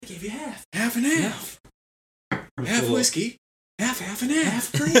give you half. Half and half. Half whiskey, half and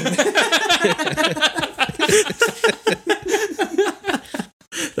half. Cream.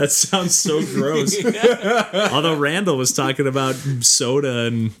 That sounds so gross. Although Randall was talking about soda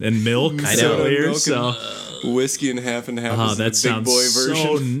and milk earlier, milk so whiskey and half. Oh, Is that the big sounds boy so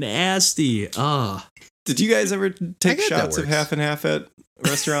version. nasty. Oh, Did you guys ever take that shots of works. half and half at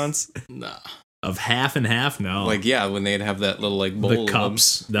restaurants? Nah. of half and half? No, Like, yeah, when they'd have that little like bowl the of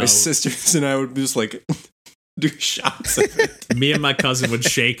cups. them. No, My sisters and I would just like do shots of it. me and my cousin would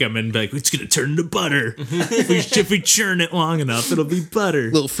shake them and be like, "It's gonna turn into butter. if we churn it long enough, it'll be butter."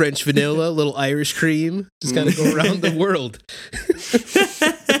 Little French vanilla, little Irish cream. Just gotta go around the world.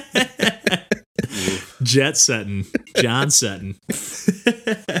 Jet setting, John setting.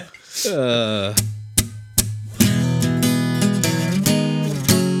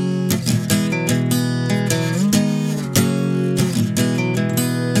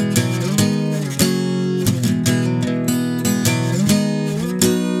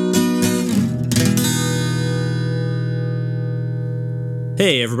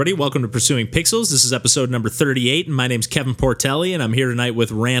 Hey everybody, welcome to Pursuing Pixels. This is episode number 38, and my name's Kevin Portelli, and I'm here tonight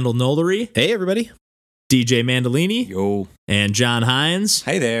with Randall Nolery, Hey, everybody. DJ Mandolini, Yo. and John Hines.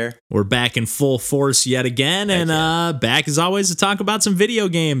 Hi there. We're back in full force yet again, and back as always to talk about some video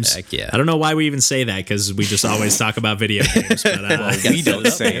games. Heck yeah. I don't know why we even say that, because we just always talk about video games. But, We don't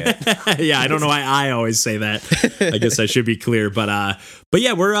say it. yeah, I don't know why I always say that. I guess I should be clear, but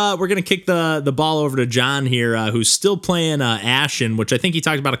yeah, we're gonna kick the ball over to John here, who's still playing Ashen, which I think he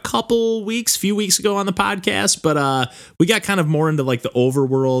talked about a few weeks ago on the podcast. But we got kind of more into like the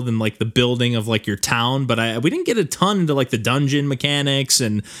overworld and like the building of like your town, but we didn't get a ton into like the dungeon mechanics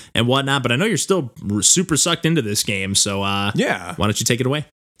and whatnot. But I know you're still super sucked into this game, so Yeah. why don't you take it away?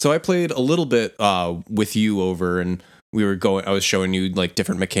 So I played a little bit with you over, and I was showing you like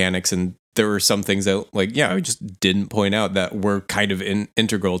different mechanics, and there were some things that like, yeah, I just didn't point out that were kind of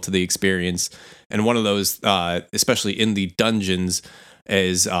integral to the experience. And one of those, especially in the dungeons,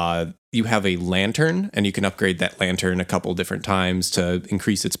 is you have a lantern, and you can upgrade that lantern a couple different times to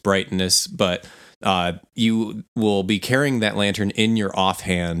increase its brightness, but you will be carrying that lantern in your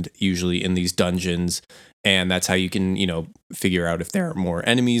offhand, usually in these dungeons. And that's how you can, figure out if there are more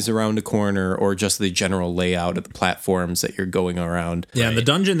enemies around a corner or just the general layout of the platforms that you're going around. Yeah, and the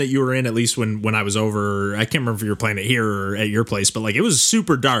dungeon that you were in, at least when I was over, I can't remember if you were playing it here or at your place, but like it was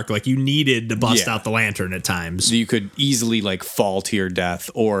super dark. Like you needed to bust out the lantern at times. You could easily like fall to your death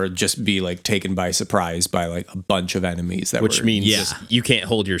or just be like taken by surprise by like a bunch of enemies Which means Yeah. you can't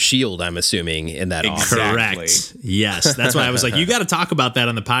hold your shield, I'm assuming, in that office. Exactly. Correct. Yes, that's why I was like, you got to talk about that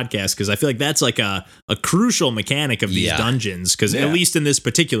on the podcast, because I feel like that's like a crucial mechanic of these Yeah. dungeons. Because Yeah. at least in this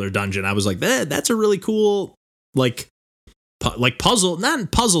particular dungeon, I was like, that's a really cool like puzzle,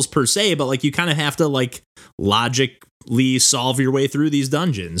 not puzzles per se, but like you kind of have to like logically solve your way through these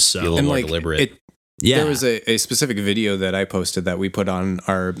dungeons. Be a So little more deliberate. yeah, There was a specific video that I posted that we put on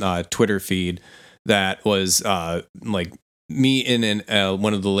our Twitter feed that was like me in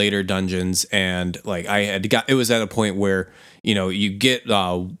one of the later dungeons, and like it was at a point where you get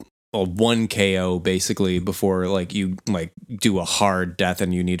a 1 KO basically before like you like do a hard death,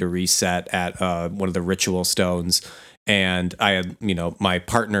 and you need to reset at one of the ritual stones. And I had, my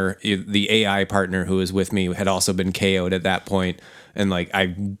partner, the AI partner who was with me, had also been KO'd at that point. And like,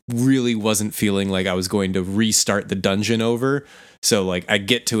 I really wasn't feeling like I was going to restart the dungeon over. So like, I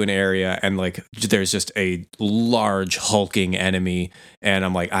get to an area and like, there's just a large hulking enemy. And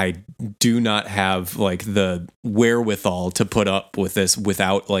I'm like, I do not have like the wherewithal to put up with this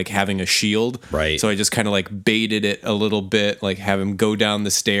without like having a shield. Right. So I just kind of like baited it a little bit, like have him go down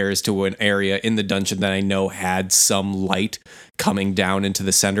the stairs to an area in the dungeon that I know had some light coming down into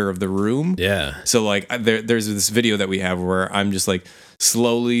the center of the room. Yeah. So like there's this video that we have where I'm just like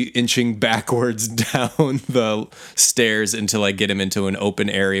slowly inching backwards down the stairs until I get him into an open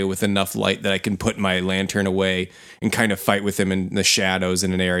area with enough light that I can put my lantern away and kind of fight with him in the shadows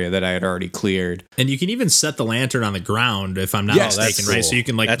in an area that I had already cleared. and you can even set the lantern on the ground if I'm not Yes, mistaken, that's right? cool. So you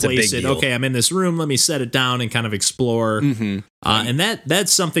can like That's a place big it. deal. Okay, I'm in this room. Let me set it down and kind of explore. Mm-hmm. And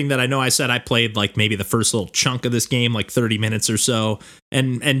that's something that I know I said I played like maybe the first little chunk of this game, like 30 minutes or so,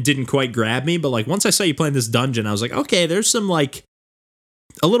 and didn't quite grab me. But like once I saw you playing this dungeon, I was like, okay, there's some like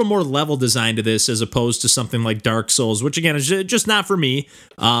a little more level design to this as opposed to something like Dark Souls, which again is just not for me.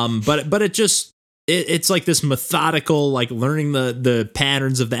 But it just it's like this methodical, like learning the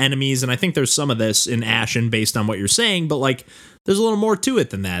patterns of the enemies, and I think there's some of this in Ashen based on what you're saying, but like there's a little more to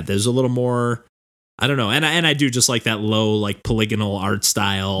it than that. There's a little more. I don't know, and I do just like that low, like polygonal art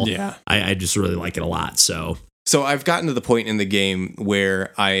style. Yeah. I just really like it a lot. So So I've gotten to the point in the game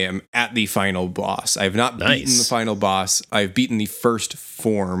where I am at the final boss. I've not beaten the final boss. I've beaten the first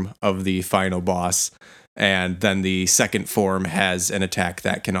form of the final boss. And then the second form has an attack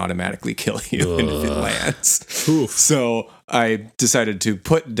that can automatically kill you if it lands. Oof. So I decided to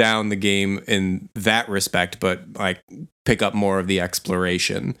put down the game in that respect, but like pick up more of the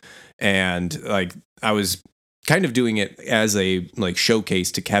exploration. And like I was kind of doing it as a like showcase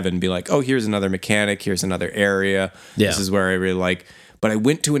to Kevin, be like, oh, here's another mechanic, here's another area. Yeah. This is where I really like. But I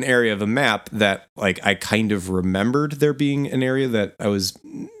went to an area of a map that like I kind of remembered there being an area that I was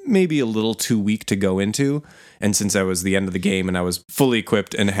maybe a little too weak to go into. And since I was the end of the game and I was fully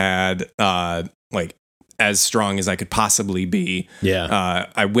equipped and had like as strong as I could possibly be,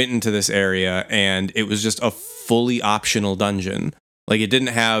 I went into this area and it was just a fully optional dungeon. Like it didn't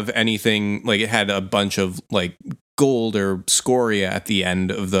have anything, like it had a bunch of like gold or scoria at the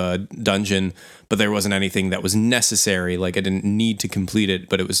end of the dungeon, but there wasn't anything that was necessary. Like I didn't need to complete it,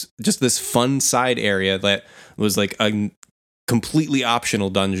 but it was just this fun side area that was like a completely optional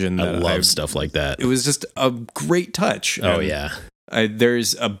dungeon. I love stuff like that. It was just a great touch. Oh, yeah.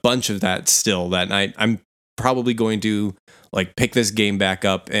 There's a bunch of that still that night. I'm probably going to like pick this game back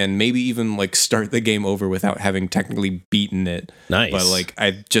up and maybe even like start the game over without having technically beaten it. Nice. But like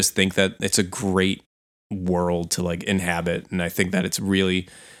I just think that it's a great world to like inhabit, and I think that it's really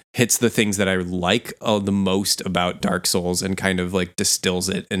hits the things that I like the most about Dark Souls and kind of like distills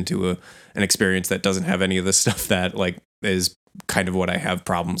it into an experience that doesn't have any of the stuff that like is kind of what I have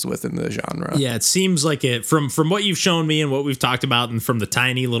problems with in the genre. Yeah, it seems like it from what you've shown me and what we've talked about and from the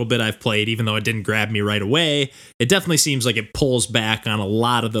tiny little bit I've played, even though it didn't grab me right away, it definitely seems like it pulls back on a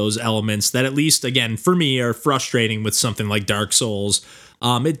lot of those elements that at least, again, for me are frustrating with something like Dark Souls.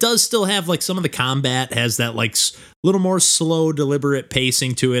 It does still have like some of the combat has that like little more slow, deliberate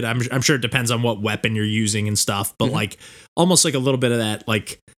pacing to it. I'm sure it depends on what weapon you're using and stuff, but like almost like a little bit of that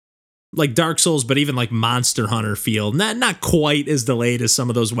like Dark Souls, but even like Monster Hunter feel. Not quite as delayed as some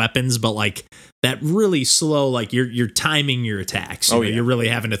of those weapons, but like that really slow, like you're timing your attacks. You're really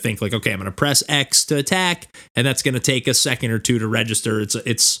having to think like, okay, I'm going to press X to attack, and that's going to take a second or two to register.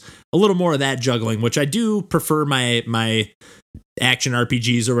 It's a little more of that juggling, which I do prefer my action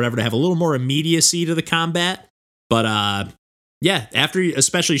RPGs or whatever to have a little more immediacy to the combat. But yeah, after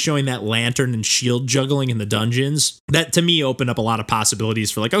especially showing that lantern and shield juggling in the dungeons, that to me opened up a lot of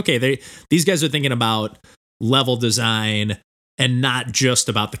possibilities for like, okay, these guys are thinking about level design and not just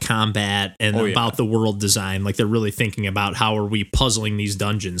about the combat and about the world design. Like they're really thinking about how are we puzzling these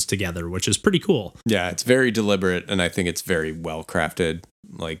dungeons together, which is pretty cool. Yeah, it's very deliberate, and I think it's very well crafted.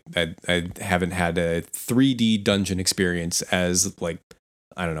 Like I haven't had a 3D dungeon experience as like,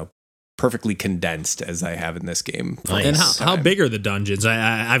 I don't know, perfectly condensed as I have in this game. Nice. And how big are the dungeons?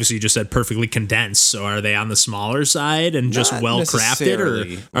 I obviously you just said perfectly condensed. So are they on the smaller side and just Not well crafted, or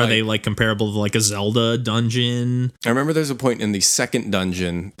necessarily. are they like comparable to like a Zelda dungeon? I remember there's a point in the second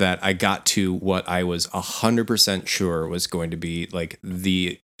dungeon that I got to what I was 100% sure was going to be like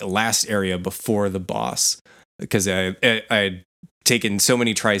the last area before the boss, because I'd taken so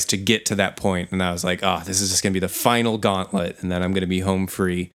many tries to get to that point, and I was like, oh, this is just gonna be the final gauntlet, and then I'm gonna be home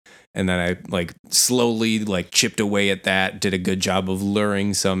free. And then I like slowly like chipped away at that, did a good job of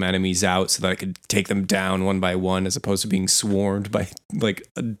luring some enemies out so that I could take them down one by one, as opposed to being swarmed by like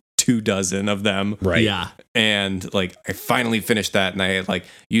 24 of them. Right. Yeah. And like I finally finished that, and I had like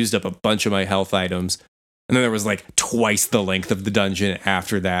used up a bunch of my health items. And then there was like twice the length of the dungeon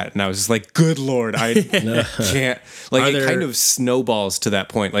after that. And I was just like, good Lord, I can't. Like it kind of snowballs to that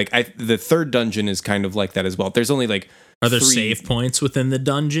point. Like the third dungeon is kind of like that as well. There's only like, are there save points within the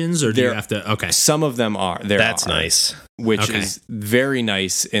dungeons, or do you have to? Okay. Some of them are. That's nice. Which is very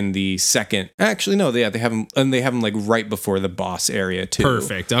nice in the second. Actually, no, they have them, and they have them like right before the boss area too.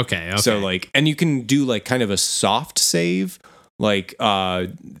 Perfect. Okay. So like, and you can do like kind of a soft save. Like,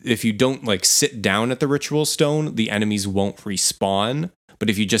 if you don't like sit down at the ritual stone, the enemies won't respawn.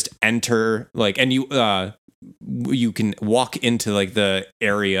 But if you just enter, like, and you can walk into like the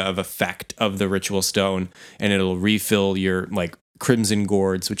area of effect of the ritual stone, and it'll refill your like crimson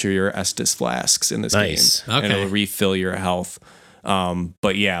gourds, which are your Estus flasks in this game. Okay. And it'll refill your health.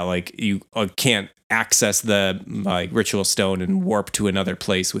 But yeah, like you can't access the like ritual stone and warp to another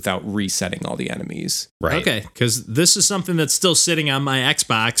place without resetting all the enemies. Right. Okay, because this is something that's still sitting on my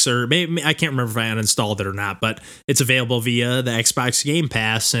Xbox, or maybe I can't remember if I uninstalled it or not, but it's available via the Xbox Game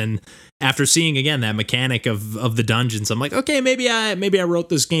Pass. And after seeing again that mechanic of the dungeons, I'm like, okay, maybe I wrote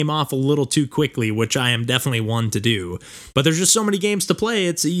this game off a little too quickly, which I am definitely one to do. But there's just so many games to play,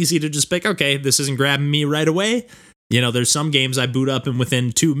 it's easy to just pick, okay, this isn't grabbing me right away. there's some games I boot up and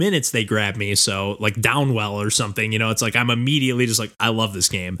within 2 minutes they grab me. So like Downwell or something, it's like I'm immediately just like, I love this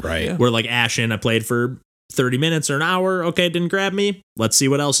game. Right. Yeah. Where like Ashen, I played for 30 minutes or an hour. Okay, it didn't grab me. Let's see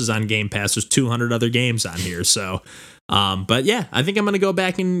what else is on Game Pass. There's 200 other games on here. So, but yeah, I think I'm going to go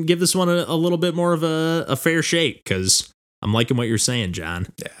back and give this one a little bit more of a fair shake because I'm liking what you're saying, John.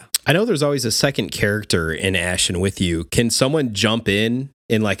 Yeah. I know there's always a second character in Ashen with you. Can someone jump in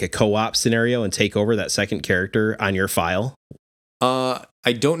like a co-op scenario and take over that second character on your file?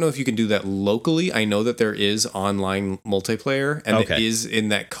 I don't know if you can do that locally. I know that there is online multiplayer and it is in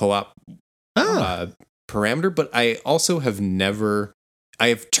that co-op parameter, but I also have never.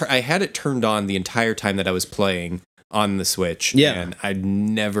 I had it turned on the entire time that I was playing on the Switch. Yeah, and I'd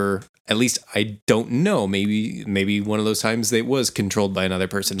never. At least I don't know. Maybe one of those times it was controlled by another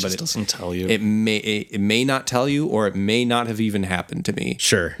person, but it doesn't tell you. It may not tell you, or it may not have even happened to me.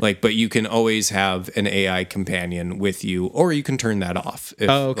 Sure. But you can always have an AI companion with you, or you can turn that off.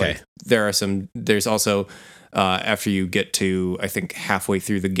 Okay. There's also after you get to, I think, halfway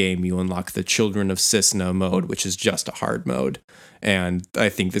through the game, you unlock the Children of Cisna mode, which is just a hard mode. And I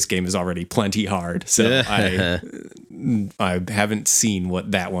think this game is already plenty hard. So I haven't seen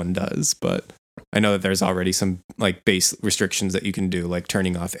what that one does, but I know that there's already some like base restrictions that you can do, like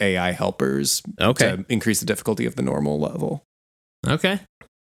turning off AI helpers to increase the difficulty of the normal level. Okay,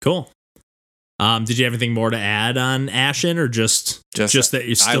 cool. Did you have anything more to add on Ashen, or just that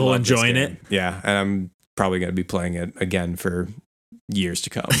you're still enjoying it? Yeah, and I'm probably going to be playing it again for years to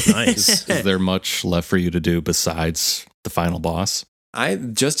come. Nice. Is there much left for you to do besides the final boss?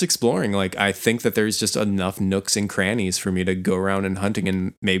 I'm just exploring. Like, I think that there's just enough nooks and crannies for me to go around and hunting,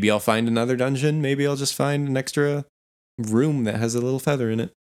 and maybe I'll find another dungeon. Maybe I'll just find an extra room that has a little feather in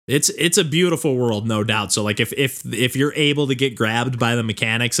it. It's a beautiful world, no doubt. So like if you're able to get grabbed by the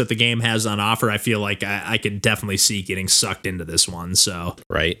mechanics that the game has on offer, I feel like I could definitely see getting sucked into this one. So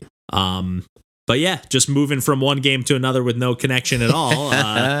right. But yeah, just moving from one game to another with no connection at all.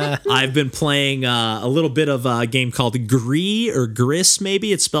 I've been playing a little bit of a game called Gris,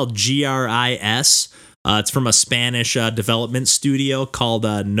 maybe. It's spelled GRIS. It's from a Spanish development studio called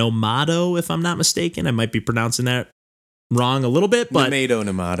Nomado, if I'm not mistaken. I might be pronouncing that wrong a little bit, but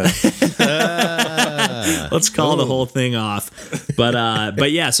Nomado. Let's call the whole thing off.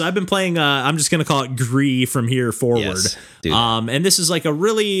 But yeah, so I've been playing I'm just gonna call it Gree from here forward. Yes, and this is like a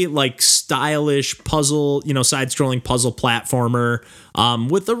really like stylish puzzle, side-scrolling puzzle platformer.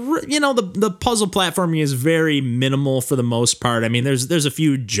 With the puzzle platforming is very minimal for the most part. I mean, there's a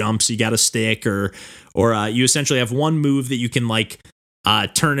few jumps you got to stick, or you essentially have one move that you can like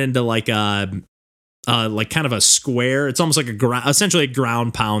turn into like kind of a square. It's almost like essentially a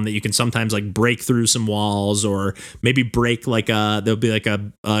ground pound that you can sometimes like break through some walls, or maybe break like there'll be like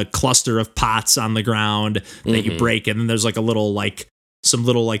a cluster of pots on the ground that you break, and then there's like some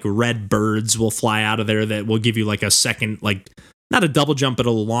little red birds will fly out of there that will give you like a second, like not a double jump, but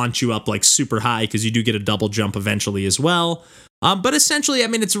it'll launch you up like super high, because you do get a double jump eventually as well. But essentially, I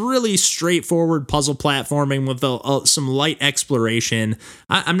mean, it's really straightforward puzzle platforming with some light exploration.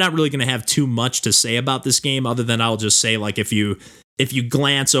 I'm not really going to have too much to say about this game, other than I'll just say, like, if you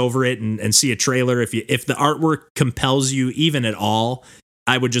glance over it and see a trailer, if the artwork compels you even at all,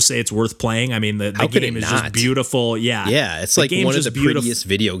 I would just say it's worth playing. I mean, the game is just beautiful. Yeah. Yeah. It's like one of the prettiest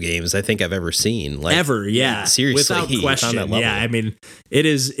video games I think I've ever seen. Like, ever. Yeah. Seriously. Without question. Yeah. I mean, it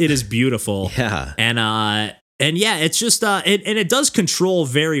is beautiful. Yeah. And yeah, it's just and it does control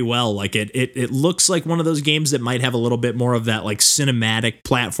very well. Like it looks like one of those games that might have a little bit more of that like cinematic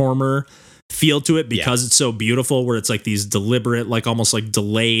platformer feel to it, because it's so beautiful, where it's like these deliberate, like almost like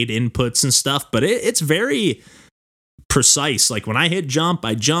delayed inputs and stuff. But it's very precise. Like when I hit jump,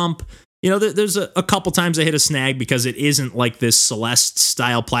 I jump. There's a couple times I hit a snag because it isn't like this Celeste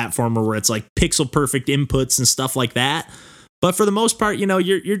style platformer where it's like pixel perfect inputs and stuff like that. But for the most part,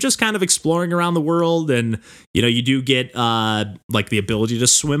 you're just kind of exploring around the world, and you do get like the ability to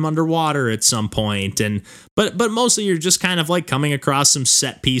swim underwater at some point, but mostly you're just kind of like coming across some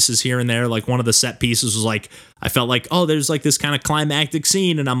set pieces here and there. Like one of the set pieces was like, I felt like, oh, there's like this kind of climactic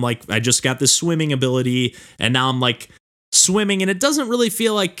scene, and I'm like, I just got this swimming ability, and now I'm like swimming, and it doesn't really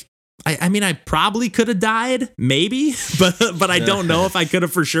feel like. I mean, I probably could have died, maybe, but I don't know if I could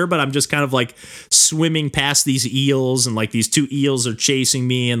have for sure. But I'm just kind of like swimming past these eels, and like these two eels are chasing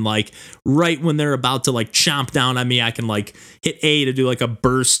me, and like right when they're about to like chomp down on me, I can like hit A to do like a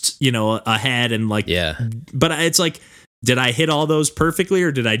burst, ahead, and like But it's like, did I hit all those perfectly,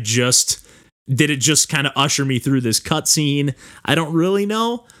 or did it just kind of usher me through this cutscene? I don't really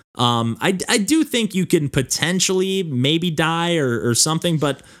know. I do think you can potentially maybe die or something,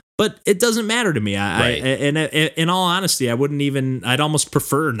 but but it doesn't matter to me. Right. And in all honesty, I'd almost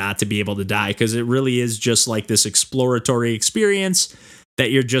prefer not to be able to die, because it really is just like this exploratory experience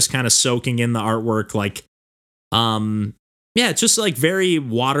that you're just kind of soaking in the artwork. Like, yeah, it's just like very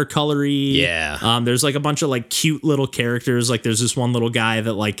watercolory. Yeah. There's like a bunch of like cute little characters. Like there's this one little guy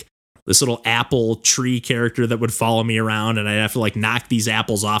that like this little apple tree character that would follow me around, and I'd have to like knock these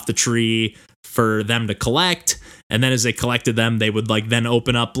apples off the tree for them to collect. And then as they collected them, they would like then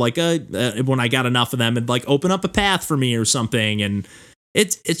open up like when I got enough of them, it'd like open up a path for me or something. And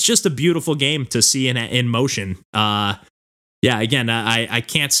it's just a beautiful game to see in motion. Yeah, again, I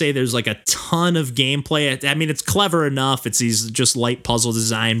can't say there's like a ton of gameplay. I mean, it's clever enough. It's these just light puzzle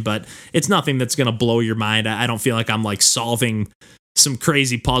design, but it's nothing that's going to blow your mind. I don't feel like I'm like solving some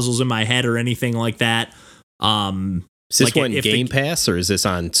crazy puzzles in my head or anything like that. Is this like one Game Pass, or is this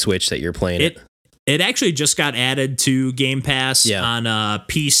on Switch that you're playing it? It actually just got added to Game Pass on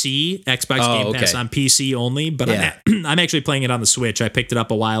PC, Xbox Game Pass on PC only, but I'm actually playing it on the Switch. I picked it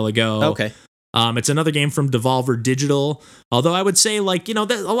up a while ago. Okay. It's another game from Devolver Digital, although I would say, like, you know,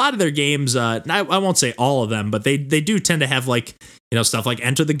 a lot of their games, I won't say all of them, but they do tend to have, like, you know, stuff like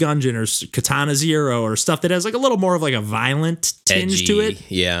Enter the Gungeon or Katana Zero or stuff that has like a little more of like a violent tinge to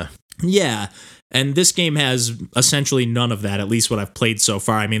it. Yeah. Yeah. And this game has essentially none of that, at least what I've played so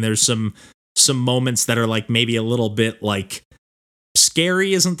far. I mean, there's some moments that are like maybe a little bit like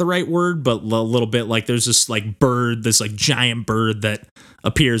scary isn't the right word, but a little bit like there's this like bird, this like giant bird that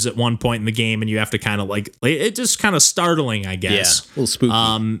appears at one point in the game, and you have to kind of like, it just kind of startling, I guess. Yeah, a little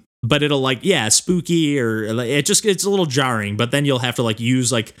spooky. But it'll like, spooky, or it's a little jarring, but then you'll have to like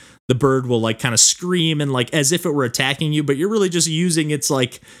use like the bird will like kind of scream and like as if it were attacking you, but you're really just using its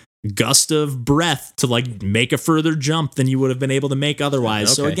like gust of breath to like make a further jump than you would have been able to make otherwise.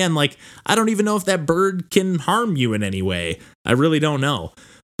 Okay. So again, like I don't even know if that bird can harm you in any way. I really don't know.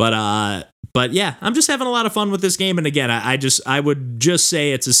 But yeah, I'm just having a lot of fun with this game. And again, I would just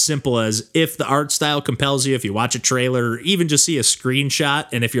say it's as simple as, if the art style compels you, if you watch a trailer or even just see a screenshot,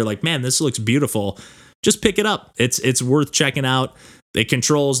 and if you're like, man, this looks beautiful, just pick it up. It's worth checking out. It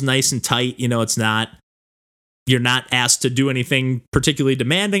controls nice and tight. You know, you're not asked to do anything particularly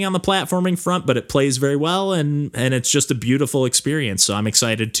demanding on the platforming front, but it plays very well, and it's just a beautiful experience. So I'm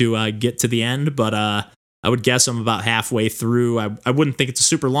excited to get to the end, but I would guess I'm about halfway through. I wouldn't think it's a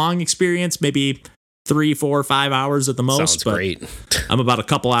super long experience, maybe 3, 4, 5 hours at the most. Sounds but great. I'm about a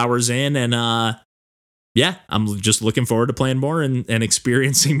couple hours in, and I'm just looking forward to playing more and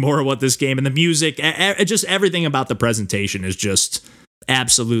experiencing more of what this game, and the music, just everything about the presentation is just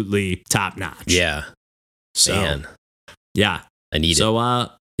absolutely top notch. Yeah. So, Man. yeah. I need it. So,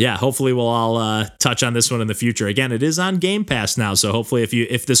 hopefully we'll all touch on this one in the future. Again, it is on Game Pass now, so hopefully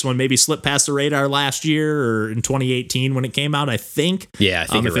if this one maybe slipped past the radar last year or in 2018 when it came out, I think. Yeah, I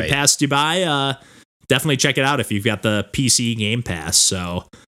think if you're it right. passed you by, definitely check it out if you've got the PC Game Pass. So,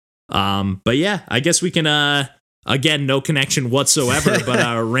 but yeah, I guess we can. Again, no connection whatsoever,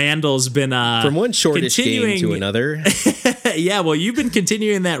 but Randall's been from one shortish game to another. Yeah, well, you've been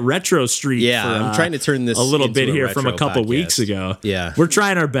continuing that retro streak. Yeah, for, I'm trying to turn this a little into bit a here from a retro couple podcast. weeks ago. Yeah, we're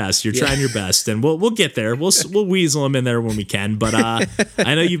trying our best. You're trying your best, and we'll get there. We'll weasel them in there when we can. But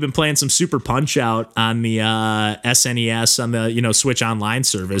I know you've been playing some Super Punch Out on the SNES on the Switch Online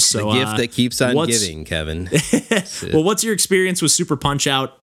service. So the gift that keeps on giving, Kevin. Well, what's your experience with Super Punch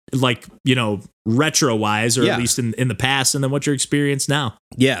Out? Like, retro wise, or at least in the past, and then what's your experience now?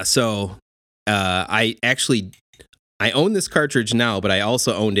 Yeah, so I own this cartridge now, but I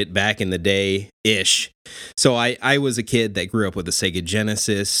also owned it back in the day ish. So I was a kid that grew up with the Sega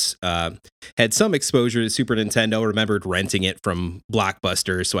Genesis, had some exposure to Super Nintendo, remembered renting it from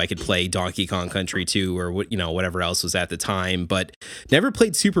Blockbuster so I could play Donkey Kong Country 2 or whatever else was at the time, but never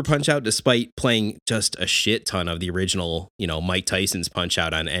played Super Punch Out despite playing just a shit ton of the original, Mike Tyson's Punch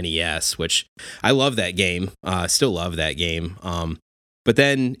Out on NES, which I love that game. Still love that game. But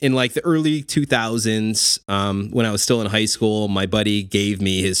then in like the early 2000s, when I was still in high school, my buddy gave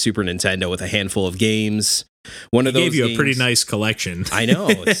me his Super Nintendo with a handful of games. One of those gave you games, a pretty nice collection. I know,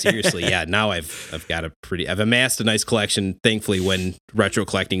 seriously. Yeah, now I've amassed a nice collection. Thankfully, when retro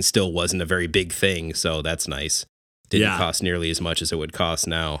collecting still wasn't a very big thing, so that's nice. Didn't cost nearly as much as it would cost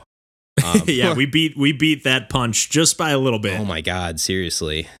now. Yeah, we beat that Punch just by a little bit. Oh my God,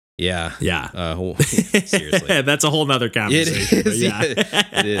 seriously. Yeah. Seriously. That's a whole nother conversation. It is. Yeah.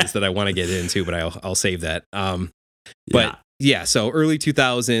 It is that I want to get into, but I'll save that. So early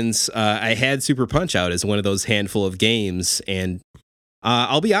 2000s, I had Super Punch Out as one of those handful of games, and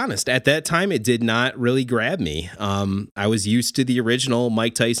I'll be honest, at that time it did not really grab me. I was used to the original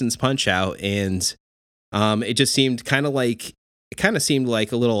Mike Tyson's Punch Out, and it just seemed kind of like it kind of seemed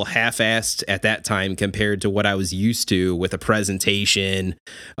like a little half-assed at that time compared to what I was used to with a presentation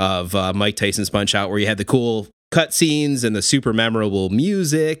of Mike Tyson's Punch-Out, where you had the cool cutscenes and the super memorable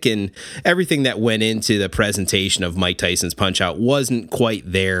music, and everything that went into the presentation of Mike Tyson's Punch-Out wasn't quite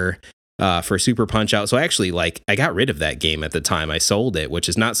there for Super Punch-Out. So actually, like, I got rid of that game at the time I sold it, which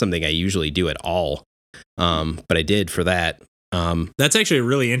is not something I usually do at all. But I did for that. That's actually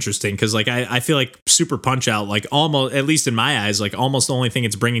really interesting because, like, I feel like Super Punch Out, like, almost, at least in my eyes, like, almost the only thing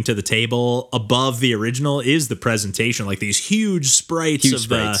it's bringing to the table above the original is the presentation, like these huge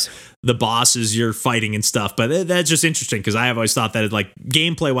sprites the bosses you're fighting and stuff. But that's just interesting because I have always thought that, like,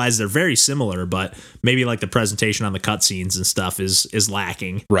 gameplay wise, they're very similar, but maybe like the presentation on the cutscenes and stuff is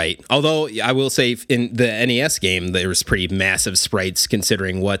lacking. Right. Although I will say in the NES game, there was pretty massive sprites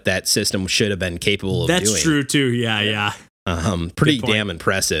considering what that system should have been capable of doing. That's true too. Yeah. Pretty damn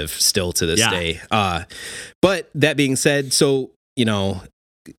impressive still to this day. But that being said, so,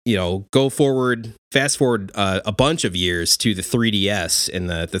 fast forward a bunch of years to the 3DS and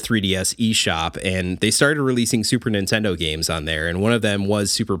the 3DS eShop, and they started releasing Super Nintendo games on there, and one of them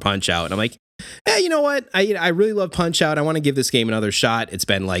was Super Punch Out. And I'm like, hey, you know what? I really love Punch Out. I want to give this game another shot. It's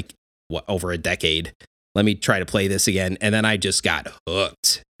been like, over a decade. Let me try to play this again. And then I just got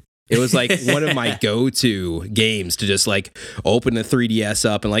hooked. It was like one of my go-to games to just like open the 3DS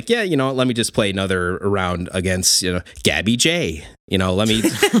up and like, yeah, let me just play another round against, Gabby J. Let me.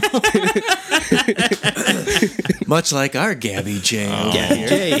 Much like our Gabby J. Gabby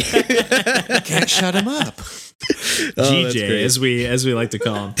J. Can't shut him up. GJ, as we like to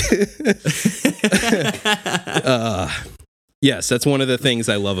call him. Yes, that's one of the things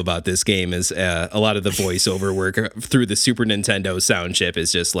I love about this game is a lot of the voiceover work through the Super Nintendo sound chip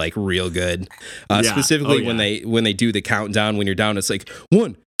is just like real good. Specifically when they do the countdown when you're down, it's like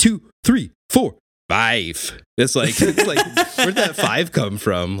 1, 2, 3, 4, 5. It's like where'd that 5 come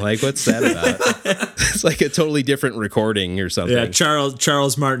from? Like, what's that about? It's like a totally different recording or something. Yeah,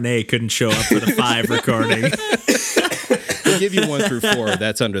 Charles Martinet couldn't show up for the 5 recording. We'll give you 1 through 4.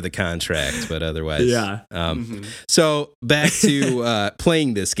 That's under the contract, but otherwise, yeah. So back to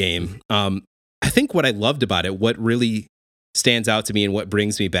playing this game. I think what I loved about it, what really stands out to me, and what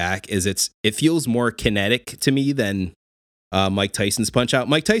brings me back is it feels more kinetic to me than Mike Tyson's Punch Out.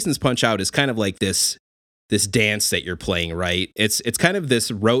 Mike Tyson's Punch Out is kind of like this dance that you're playing, right? It's kind of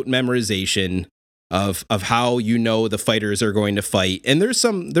this rote memorization of how the fighters are going to fight. And there's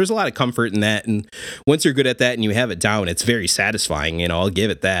a lot of comfort in that. And once you're good at that and you have it down, it's very satisfying, I'll give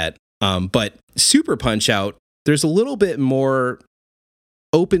it that. But Super Punch Out, there's a little bit more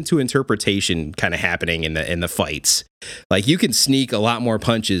open to interpretation kind of happening in the fights. Like, you can sneak a lot more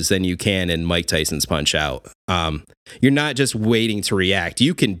punches than you can in Mike Tyson's Punch Out. You're not just waiting to react.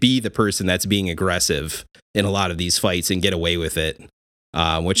 You can be the person that's being aggressive in a lot of these fights and get away with it.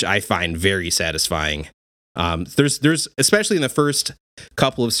 Which I find very satisfying. There's especially in the first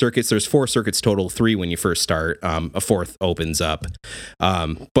couple of circuits, there's 4 circuits total, 3 when you first start, a 4th opens up.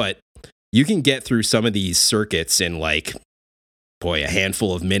 But you can get through some of these circuits in like, a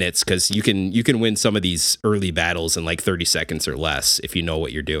handful of minutes, because you can win some of these early battles in like 30 seconds or less if you know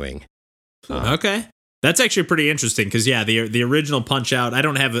what you're doing. Okay. That's actually pretty interesting because, the original Punch Out, I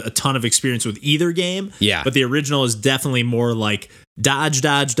don't have a ton of experience with either game. Yeah. But the original is definitely more like dodge,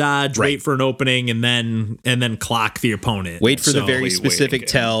 right. Wait for an opening, and then clock the opponent. Wait for the very specific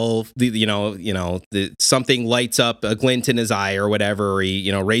tell. Something lights up, a glint in his eye or whatever, or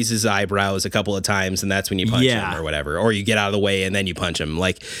he raises his eyebrows a couple of times, and that's when you punch him or whatever. Or you get out of the way and then you punch him.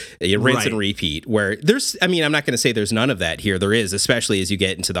 Like, you rinse and repeat. Where I'm not going to say there's none of that here. There is, especially as you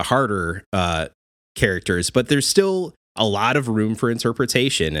get into the harder characters, but there's still a lot of room for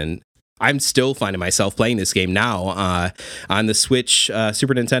interpretation, and I'm still finding myself playing this game now on the Switch,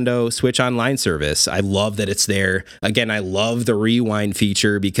 Super Nintendo Switch Online service. I love that it's there. Again, I love the rewind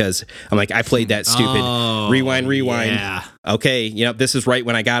feature because I'm like, I played that stupid rewind. Yeah. Okay, this is right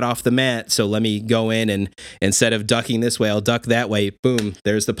when I got off the mat, so let me go in and instead of ducking this way, I'll duck that way. Boom,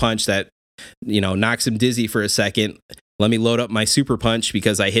 there's the punch that knocks him dizzy for a second. Let me load up my super punch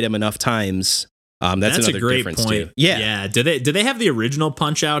because I hit him enough times. That's another a great difference point. too. Yeah. Do they have the original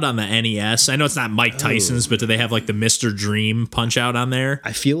Punch Out on the NES? I know it's not Mike Tyson's, but do they have like the Mr. Dream Punch Out on there?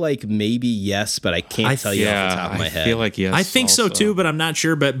 I feel like maybe yes, but I can't tell you off the top of my head. I feel like yes. I think so too, but I'm not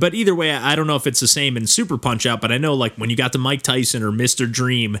sure. But either way, I don't know if it's the same in Super Punch Out. But I know like when you got to Mike Tyson or Mr.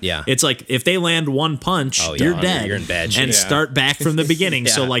 Dream, it's like if they land one punch, you're dead. You're in bad shape. And start back from the beginning.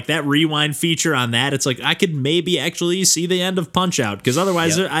 So like that rewind feature on that, it's like I could maybe actually see the end of Punch Out because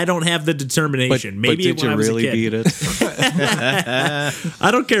otherwise I don't have the determination. question. But Maybe did when you I was really a kid. beat it? I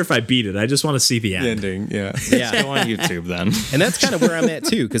don't care if I beat it. I just want to see the end. ending. Yeah. Yeah. Go on YouTube then. And that's kind of where I'm at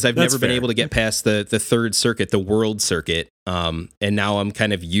too, because I've That's never been fair. able to get past the third circuit, the world circuit. And now I'm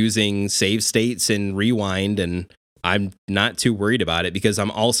kind of using save states and rewind, and I'm not too worried about it because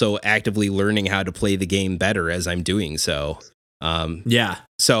I'm also actively learning how to play the game better as I'm doing so. Yeah.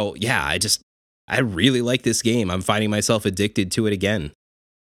 So yeah, I really like this game. I'm finding myself addicted to it again.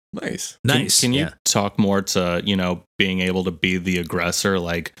 Nice. Nice. Can you Yeah. talk more to, being able to be the aggressor?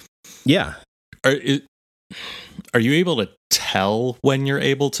 Like, Yeah. are you able to tell when you're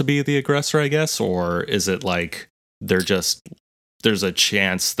able to be the aggressor, I guess? Or is it like there's a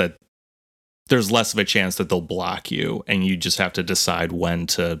chance that there's less of a chance that they'll block you and you just have to decide when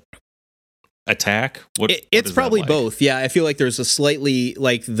to attack? What It's is that probably like? both. Yeah, I feel like there's a slightly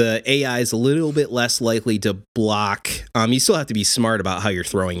like the AI is a little bit less likely to block. You still have to be smart about how you're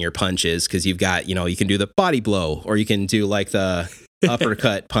throwing your punches because you've got you can do the body blow or you can do like the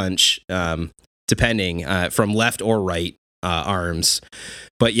uppercut punch, depending from left or right arms.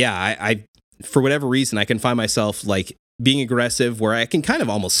 But yeah, I for whatever reason I can find myself like being aggressive where I can kind of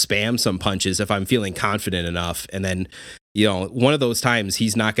almost spam some punches if I'm feeling confident enough, and then one of those times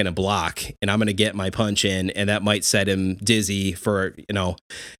he's not going to block and I'm going to get my punch in, and that might set him dizzy for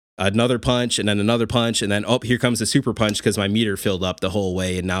another punch and then another punch, and then here comes the super punch because my meter filled up the whole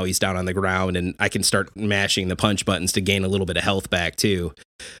way and now he's down on the ground and I can start mashing the punch buttons to gain a little bit of health back too.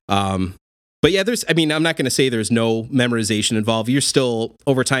 But yeah, I'm not going to say there's no memorization involved. You're still,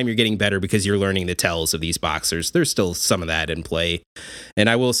 over time, you're getting better because you're learning the tells of these boxers. There's still some of that in play. And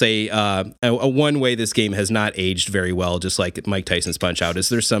I will say, one way this game has not aged very well, just like Mike Tyson's Punch-Out, is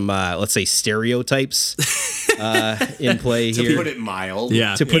there's some, let's say, stereotypes in play To here. put it mild.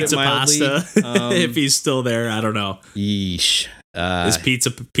 Yeah. To put it Pizza mildly, Pasta. If he's still there, I don't know. Yeesh. Is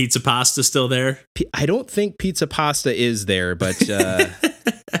Pizza Pasta still there? I don't think Pizza Pasta is there, but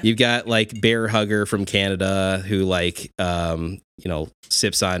you've got like Bear Hugger from Canada who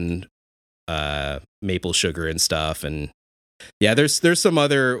sips on maple sugar and stuff, and yeah, there's some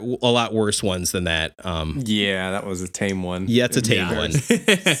other a lot worse ones than that. Yeah, that was a tame one. Yeah, it's a tame Yeah. one.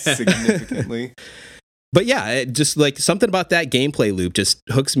 Significantly. But yeah, just like something about that gameplay loop just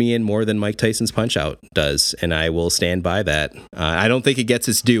hooks me in more than Mike Tyson's Punch-Out does, and I will stand by that. I don't think it gets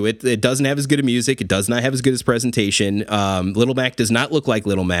its due. It doesn't have as good a music. It does not have as good as presentation. Little Mac does not look like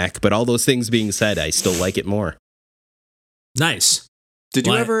Little Mac, but all those things being said, I still like it more. Nice. Did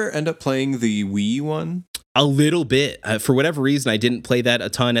you What? ever end up playing the Wii one? A little bit. For whatever reason, I didn't play that a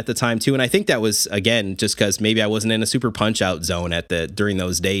ton at the time too, and I think that was again just because maybe I wasn't in a Super Punch-Out zone during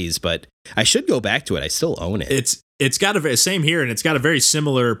those days. But I should go back to it. I still own it. It's got same here, and it's got a very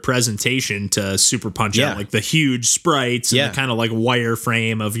similar presentation to Super Punch Out, Yeah. like the huge sprites and Yeah. the kind of like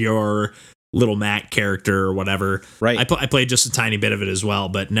wireframe of your Little Mac character or whatever. Right. I played just a tiny bit of it as well,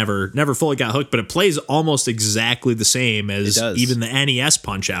 but never fully got hooked. But it plays almost exactly the same as It does. even the NES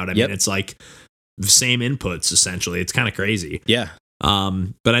Punch Out. I Yep. mean, it's like the same inputs essentially. It's kind of crazy. Yeah.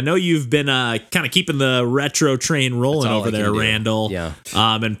 But I know you've been kind of keeping the retro train rolling That's all over I can there, do. Randall. Yeah.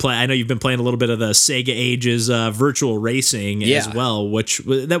 I know you've been playing a little bit of the Sega Ages Virtual Racing as Yeah. well. Was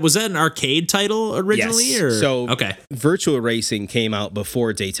that an arcade title originally? Yes. Or So- okay, Virtual Racing came out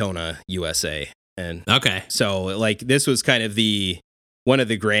before Daytona USA, and okay, so like this was kind of one of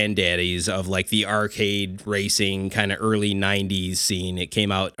the granddaddies of like the arcade racing kind of early 90s scene. It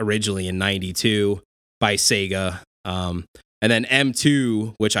came out originally in 92 by Sega. And then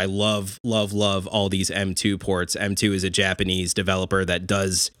M2, which I love all these M2 ports. M2 is a Japanese developer that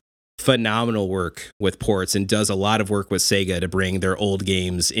does phenomenal work with ports and does a lot of work with Sega to bring their old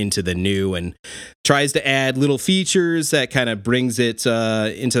games into the new and tries to add little features that kind of brings it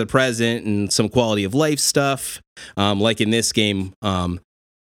into the present and some quality of life stuff. Like in this game,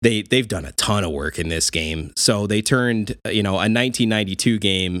 they've done a ton of work in this game. So they turned, a 1992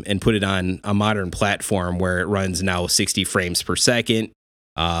 game and put it on a modern platform where it runs now 60 frames per second.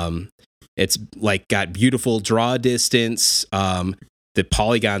 It's like got beautiful draw distance. The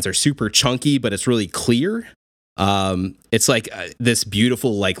polygons are super chunky, but it's really clear. It's like this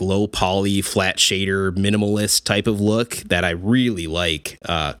beautiful, like low poly, flat shader, minimalist type of look that I really like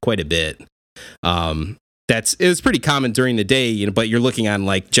quite a bit. It was pretty common during the day, but you're looking on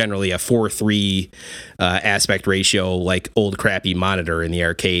like generally a 4:3 aspect ratio, like old crappy monitor in the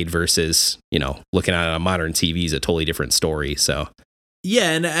arcade versus, looking at a modern TV is a totally different story. So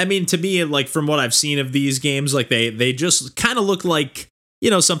yeah. And I mean, to me, like from what I've seen of these games, like they just kind of look like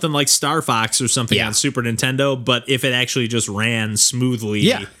something like Star Fox or something Yeah. on Super Nintendo, but if it actually just ran smoothly.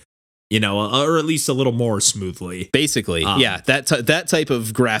 Yeah. or at least a little more smoothly. Basically, yeah, that type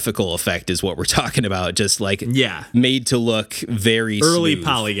of graphical effect is what we're talking about. Just like made to look very early smooth.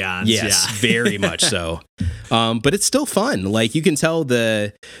 polygons. Yes, very much so. But it's still fun. Like you can tell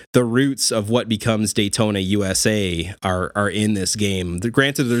the roots of what becomes Daytona USA are in this game.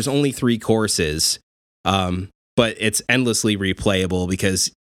 Granted, there's only 3 courses, but it's endlessly replayable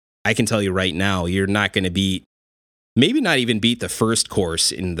because I can tell you right now, you're not going to maybe not even beat the first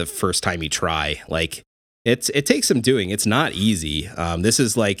course in the first time you try. Like it takes some doing. It's not easy. This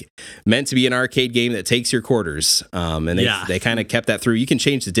is like meant to be an arcade game that takes your quarters. And they kind of kept that through. You can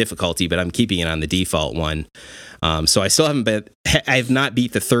change the difficulty, but I'm keeping it on the default one. So I still I have not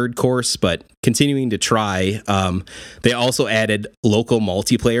beat the 3rd course, but continuing to try. They also added local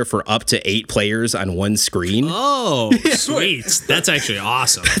multiplayer for up to 8 players on one screen. Oh, sweet. That's actually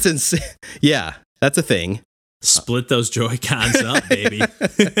awesome. That's insane. Yeah, that's a thing. Split those Joy-Cons up, baby.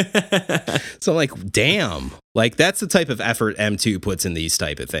 So I'm like, damn. Like, that's the type of effort M2 puts in these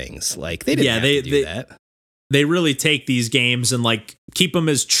type of things. Like, they didn't have to do that. They really take these games and, like, keep them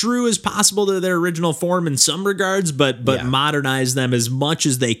as true as possible to their original form in some regards, but modernize them as much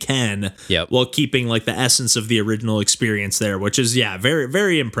as they can while keeping, like, the essence of the original experience there, which is, very,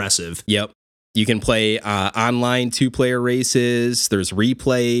 very impressive. Yep. You can play online 2-player races. There's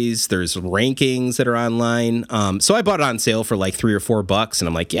replays. There's rankings that are online. So I bought it on sale for like $3 or $4, and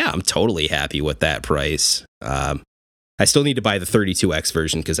I'm like, yeah, I'm totally happy with that price. I still need to buy the 32X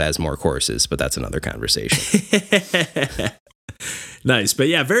version because it has more courses, but that's another conversation. Nice, but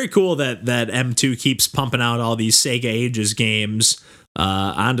yeah, very cool that M2 keeps pumping out all these Sega Ages games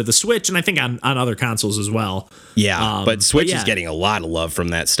onto the Switch, and I think on other consoles as well. Yeah, but Switch is getting a lot of love from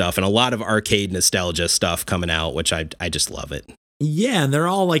that stuff, and a lot of arcade nostalgia stuff coming out, which I just love it. Yeah, and they're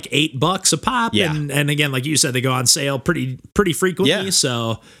all like $8 a pop, and again, like you said, they go on sale pretty frequently.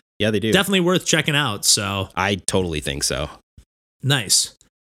 So yeah, they do. Definitely worth checking out. So I totally think so. Nice.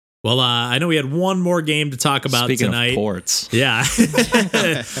 Well, I know we had one more game to talk about tonight. Of ports. Yeah.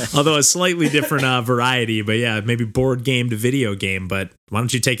 Although a slightly different variety, but yeah, maybe board game to video game. But why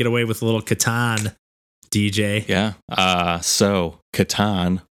don't you take it away with a little Catan, DJ? Yeah. So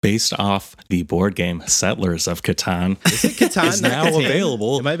Catan, based off the board game Settlers of Catan, is now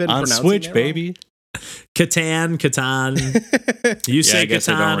available on Switch, baby. Catan. You say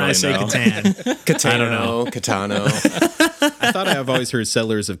Catan, I say Catan. Catano, I don't know. Catano. I thought I've always heard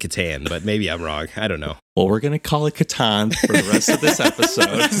Settlers of Catan, but maybe I'm wrong. I don't know. Well, we're going to call it Catan for the rest of this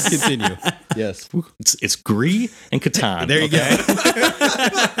episode. Continue. Yes. It's Gree and Catan. There you go.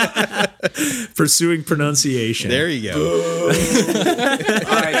 Pursuing pronunciation. There you go.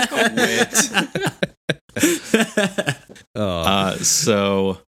 I quit.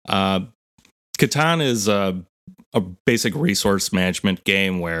 Catan is a basic resource management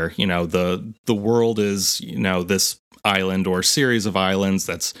game where, the world is, this island or series of islands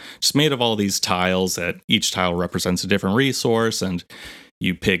that's just made of all these tiles that each tile represents a different resource, and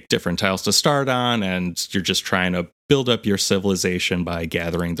you pick different tiles to start on, and you're just trying to build up your civilization by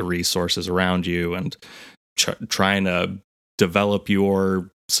gathering the resources around you and trying to develop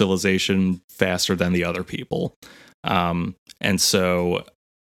your civilization faster than the other people. And so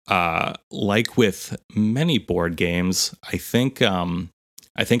like with many board games, I think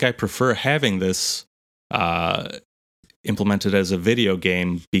I prefer having this implemented as a video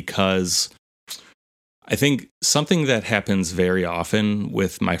game, because I think something that happens very often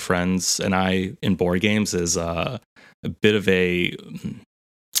with my friends and I in board games is a bit of an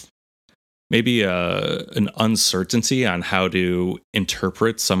uncertainty on how to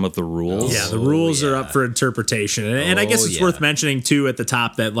interpret some of the rules. Yeah, the rules are up for interpretation. And I guess it's worth mentioning, too, at the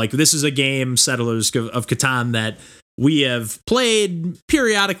top that, like, this is a game, Settlers of Catan, that we have played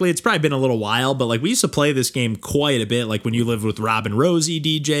periodically. It's probably been a little while, but, like, we used to play this game quite a bit, like, when you lived with Rob and Rosie,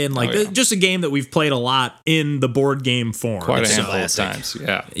 DJ, and, like, just a game that we've played a lot in the board game form. Quite a handful of times,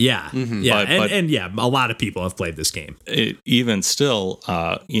 yeah. Yeah, yeah, and a lot of people have played this game. Even still,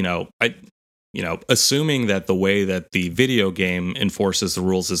 assuming that the way that the video game enforces the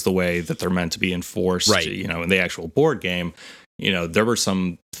rules is the way that they're meant to be enforced, right, in the actual board game, there were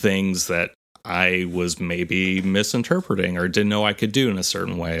some things that I was maybe misinterpreting or didn't know I could do in a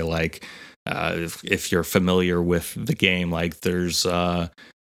certain way. Like, if you're familiar with the game, like there's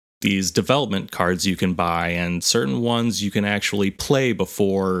these development cards you can buy, and certain ones you can actually play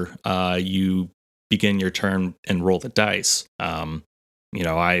before you begin your turn and roll the dice. I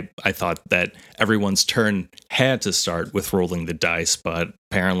thought that everyone's turn had to start with rolling the dice, but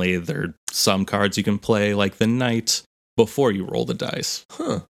apparently there are some cards you can play, like the knight, before you roll the dice.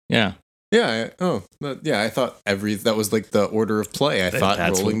 Huh. Yeah. I thought that was like the order of play. I thought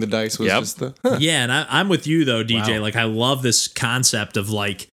rolling the dice was just the. Yeah, and I'm with you though, DJ. Wow. Like, I love this concept of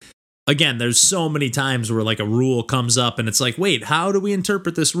like, again, there's so many times where like a rule comes up and it's like, wait, how do we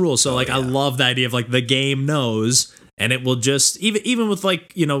interpret this rule? So I love the idea of like the game knows, and it will just even with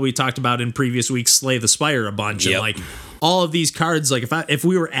like, you know, we talked about in previous weeks Slay the Spire a bunch, and like all of these cards, like if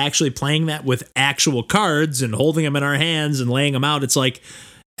we were actually playing that with actual cards and holding them in our hands and laying them out, it's like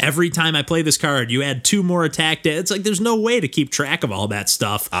every time I play this card, you add 2 more attack. It's like there's no way to keep track of all that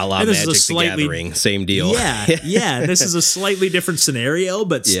stuff. A la Magic the Gathering, same deal. Yeah. This is a slightly different scenario,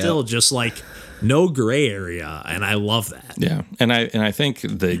 but still just like no gray area, and I love that. Yeah, and I think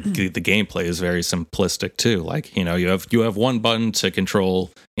the gameplay is very simplistic too. Like, you know, you have one button to control,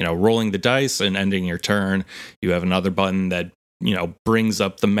 you know, rolling the dice and ending your turn. You have another button that, you know, brings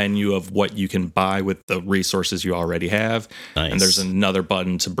up the menu of what you can buy with the resources you already have. Nice. And there's another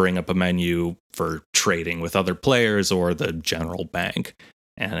button to bring up a menu for trading with other players or the general bank.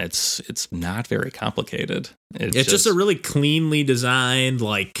 And it's not very complicated. It's just a really cleanly designed,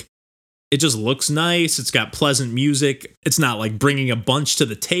 like, it just looks nice. It's got pleasant music. It's not like bringing a bunch to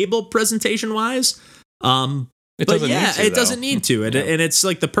the table presentation wise. It doesn't need to. And it's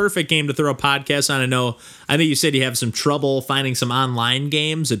like the perfect game to throw a podcast on. I know you said you have some trouble finding some online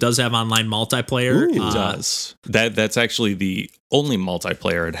games. It does have online multiplayer. It does. That's actually the only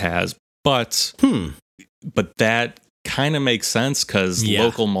multiplayer it has. But that kind of makes sense because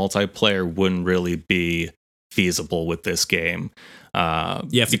local multiplayer wouldn't really be feasible with this game. You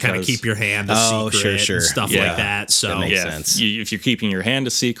have to kind of keep your hand a secret and stuff like that. So that makes sense. If you're keeping your hand a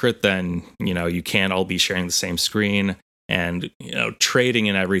secret, then, you know, you can't all be sharing the same screen, and, you know, trading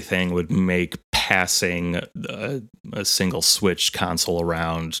and everything would make passing a single Switch console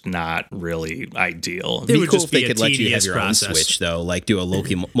around not really ideal. It'd be cool if they could let you have your own Switch, though, like do a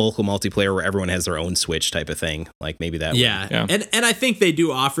local multiplayer where everyone has their own Switch type of thing. Like maybe that. Yeah. And I think they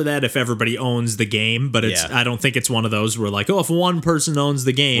do offer that if everybody owns the game, but I don't think it's one of those where like, oh, if one person owns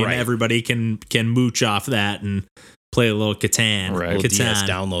the game, everybody can mooch off that and play a little Catan. Right. Little DS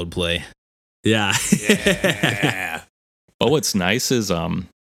download play. Yeah. But what's nice is the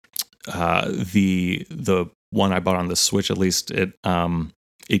one I bought on the Switch, at least it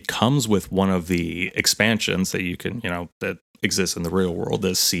comes with one of the expansions that you can, you know, that exists in the real world,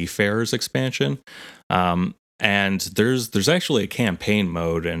 the Seafarers expansion. And there's actually a campaign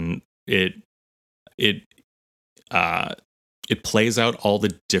mode, and it plays out all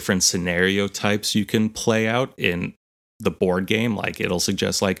the different scenario types you can play out in the board game. Like, it'll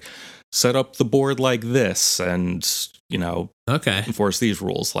suggest like set up the board like this, and, you know, enforce these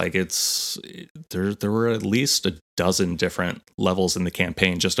rules. Like, there were at least a dozen different levels in the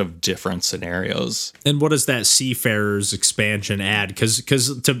campaign just of different scenarios. And what does that Seafarers expansion add? Because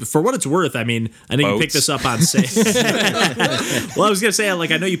for what it's worth, I mean, I know you picked this up on sale. Well, I was gonna say,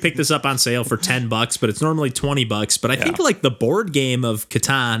 like, I know you picked this up on sale for $10, but it's normally $20. But I think like the board game of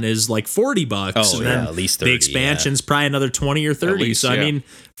Catan is like $40. Oh, and at least 30, the expansion's probably another 20 or 30. Least, I mean,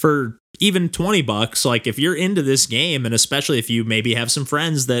 for even $20, like, if you're into this game, and especially if you maybe have some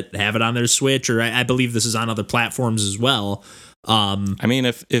friends that have it on their Switch, or I believe this is on other platforms as well. I mean,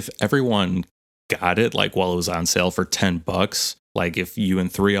 if everyone got it like while it was on sale for $10, like if you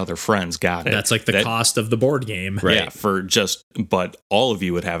and 3 other friends got it, that's like the cost of the board game, right? Yeah, but all of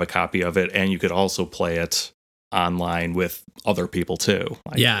you would have a copy of it, and you could also play it online with other people too.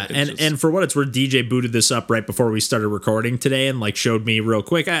 Like, and for what it's worth, DJ booted this up right before we started recording today and like showed me real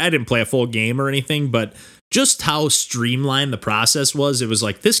quick. I didn't play a full game or anything, but just how streamlined the process was. It was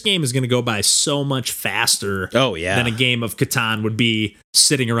like, this game is going to go by so much faster than a game of Catan would be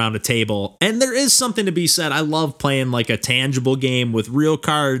sitting around a table. And there is something to be said. I love playing like a tangible game with real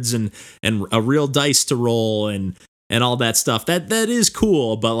cards and a real dice to roll and all that stuff. That is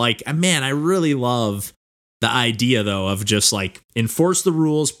cool, but like, man, I really love the idea, though, of just like enforce the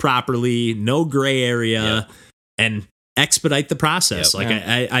rules properly, no gray area, and expedite the process.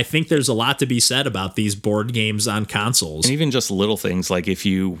 I think there's a lot to be said about these board games on consoles. And even just little things like if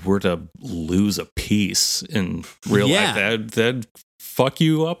you were to lose a piece in real life, that'd fuck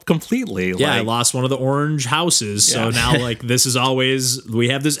you up completely. Yeah, I lost one of the orange houses. So now like this is always, we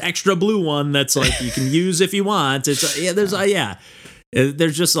have this extra blue one that's like you can use if you want.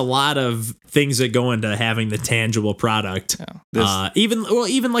 There's just a lot of things that go into having the tangible product. Even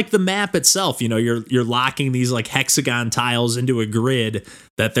like the map itself, you know, you're locking these like hexagon tiles into a grid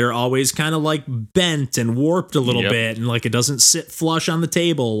that they're always kind of like bent and warped a little bit, and like it doesn't sit flush on the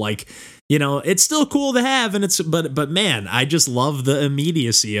table. Like you know, it's still cool to have, and but man, I just love the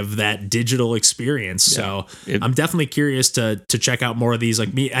immediacy of that digital experience. So I'm definitely curious to check out more of these.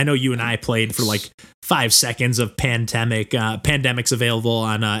 Like me, I know you and I played for like 5 seconds of Pandemic's available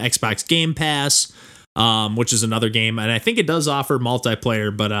on Xbox Game Pass, which is another game, and I think it does offer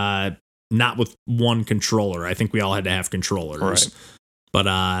multiplayer, but not with one controller. I think we all had to have controllers. Right.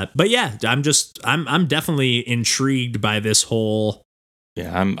 But yeah, I'm definitely intrigued by this whole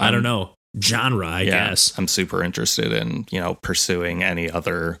I don't know, genre, I guess. I'm super interested in, you know, pursuing any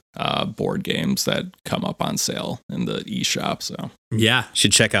other board games that come up on sale in the eShop. So yeah,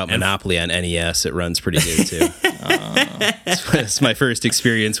 should check out Monopoly on NES. It runs pretty good too. It's my first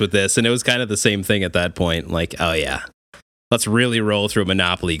experience with this, and it was kind of the same thing at that point. Like, oh yeah, let's really roll through a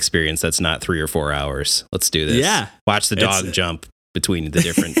Monopoly experience that's not 3 or 4 hours. Let's do this. Yeah, watch the dog jump between the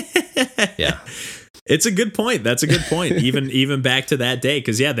different. Yeah. It's a good point. That's a good point. even back to that day,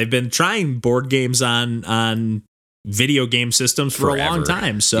 because they've been trying board games on video game systems for a long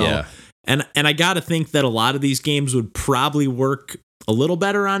time. So, and I got to think that a lot of these games would probably work a little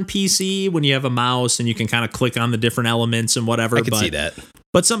better on PC when you have a mouse and you can kind of click on the different elements and whatever. I can see that.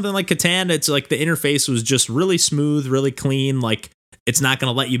 But something like Catan, it's like the interface was just really smooth, really clean. Like, it's not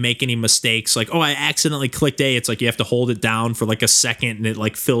going to let you make any mistakes. Like, oh, I accidentally clicked A. It's like you have to hold it down for like a second and it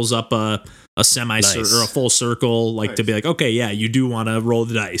like fills up a semi or a full circle, like to be like, okay, yeah, you do want to roll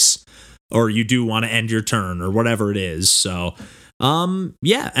the dice or you do want to end your turn or whatever it is. So,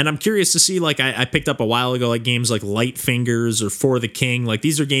 yeah. And I'm curious to see, like I picked up a while ago, like games like Light Fingers or For the King. Like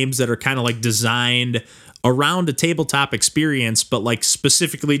these are games that are kind of like designed around a tabletop experience, but like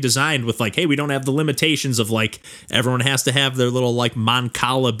specifically designed with like, hey, we don't have the limitations of like everyone has to have their little like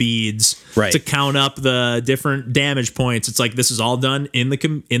Mancala beads to count up the different damage points. It's like this is all done in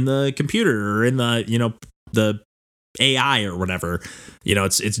the computer or in the, you know, the AI or whatever. You know,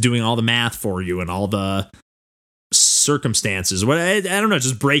 it's doing all the math for you and all the circumstances. What I don't know,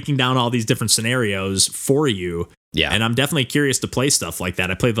 just breaking down all these different scenarios for you. Yeah, and I'm definitely curious to play stuff like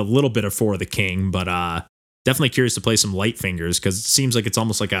that. I played a little bit of For the King, but definitely curious to play some Light Fingers because it seems like it's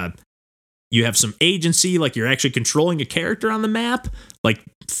almost like you have some agency, like you're actually controlling a character on the map, like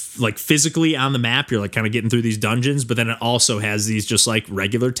physically on the map. You're like kind of getting through these dungeons, but then it also has these just like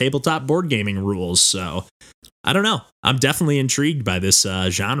regular tabletop board gaming rules. So I don't know. I'm definitely intrigued by this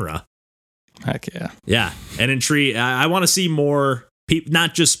genre. Heck yeah, yeah, and intrigued. I want to see more.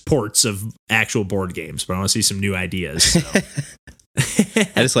 Not just ports of actual board games, but I want to see some new ideas. So.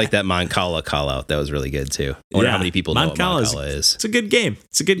 I just like that Mancala call out. That was really good too. I wonder how many people know what Mancala is. It's a good game.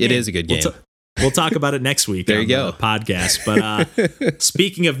 It is a good game. We'll talk about it next week. There you go. The podcast. But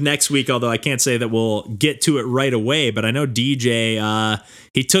speaking of next week, although I can't say that we'll get to it right away, but I know DJ,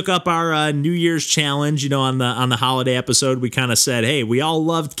 he took up our New Year's challenge. You know, on the holiday episode, we kind of said, hey, we all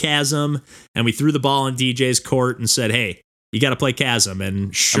loved Chasm, and we threw the ball in DJ's court and said, hey, you got to play Chasm,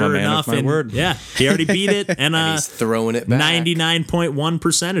 and sure enough, yeah, he already beat it, and, and he's throwing it back.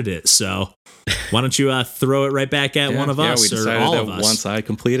 99.1% of it. So why don't you throw it right back at one of us or all of us? Once I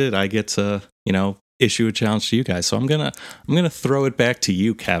complete it, I get to issue a challenge to you guys. So I'm gonna throw it back to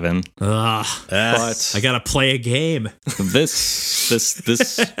you, Kevin. But I gotta play a game. This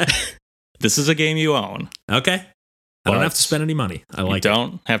is a game you own. Okay. I don't have to spend any money. You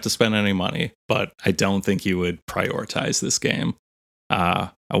don't have to spend any money, but I don't think you would prioritize this game.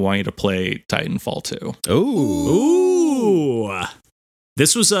 I want you to play Titanfall 2. Ooh.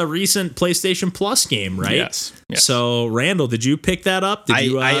 This was a recent PlayStation Plus game, right? Yes. So, Randall, did you pick that up?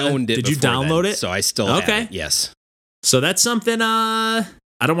 I owned it. Did you download it? So I still have it. Yes. So that's something. I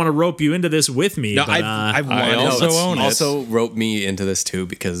don't want to rope you into this with me. No, but, I also own it. Also rope me into this too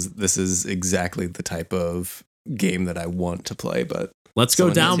because this is exactly the type of game that I want to play. But let's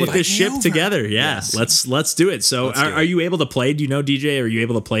go down with this ship together. Yeah, yes. let's do it. So are you able to play? Do you know, DJ? Are you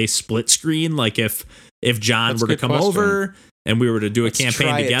able to play split screen? Like if John were to come over and we were to do a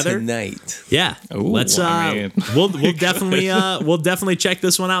campaign together tonight. Yeah. We'll definitely check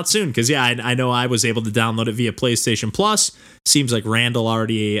this one out soon because I know I was able to download it via PlayStation Plus. Seems like Randall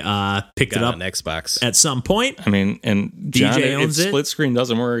already picked it up on Xbox at some point. I mean, and John, DJ owns if it. Split screen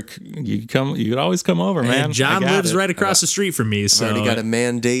doesn't work, you could always come over, man. And John lives right across the street from me, so I've already got a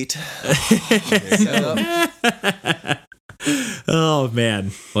mandate. Oh man.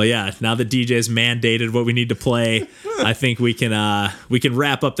 Well, yeah. Now that DJ's mandated what we need to play, I think we can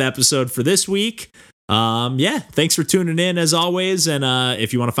wrap up the episode for this week. Yeah. Thanks for tuning in as always. And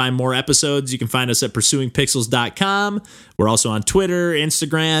if you want to find more episodes, you can find us at pursuingpixels.com. We're also on Twitter,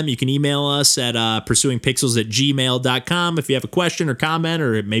 Instagram. You can email us at pursuingpixels@gmail.com if you have a question or comment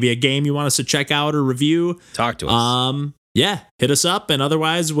or maybe a game you want us to check out or review. Talk to us. yeah, hit us up. And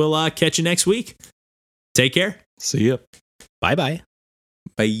otherwise, we'll catch you next week. Take care. See ya. Bye-bye.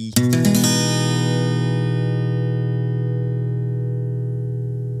 Bye.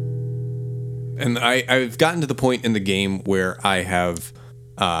 And I've gotten to the point in the game where I have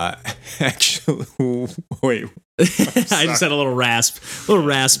actually wait. I just had a little rasp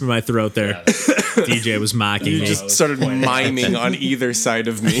in my throat there. DJ was mocking You me. just started miming on either side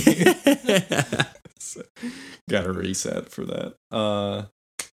of me. Got to reset for that.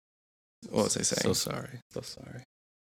 What was I saying? So sorry. So sorry.